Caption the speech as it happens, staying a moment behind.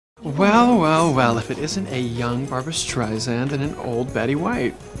Well, well, well, if it isn't a young Barbra Streisand and an old Betty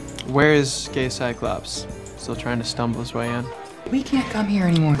White. Where is Gay Cyclops? Still trying to stumble his way in? We can't come here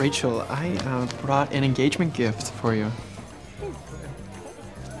anymore. Rachel, I brought an engagement gift for you.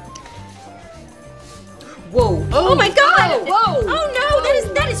 Whoa. Oh my God! Whoa! Oh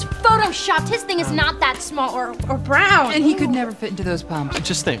no, that is photoshopped. His thing is not that small or brown. And he could never fit into those pumps.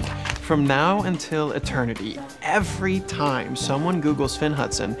 Just think, from now until eternity, every time someone Googles Finn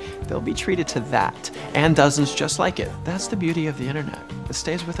Hudson, they'll be treated to that, and dozens just like it. That's the beauty of the internet. It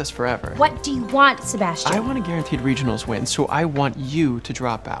stays with us forever. What do you want, Sebastian? I want a guaranteed regionals win, so I want you to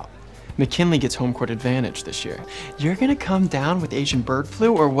drop out. McKinley gets home court advantage this year. You're gonna come down with Asian bird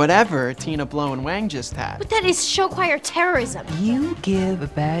flu or whatever Tina Blow and Wang just had. But that is show choir terrorism. You give a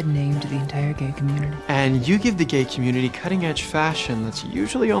bad name to the entire gay community. And you give the gay community cutting-edge fashion that's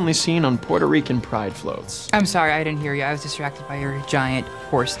usually only seen on Puerto Rican pride floats. I'm sorry, I didn't hear you. I was distracted by your giant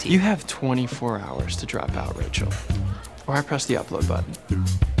horse teeth. You have 24 hours to drop out, Rachel. Or I press the upload button.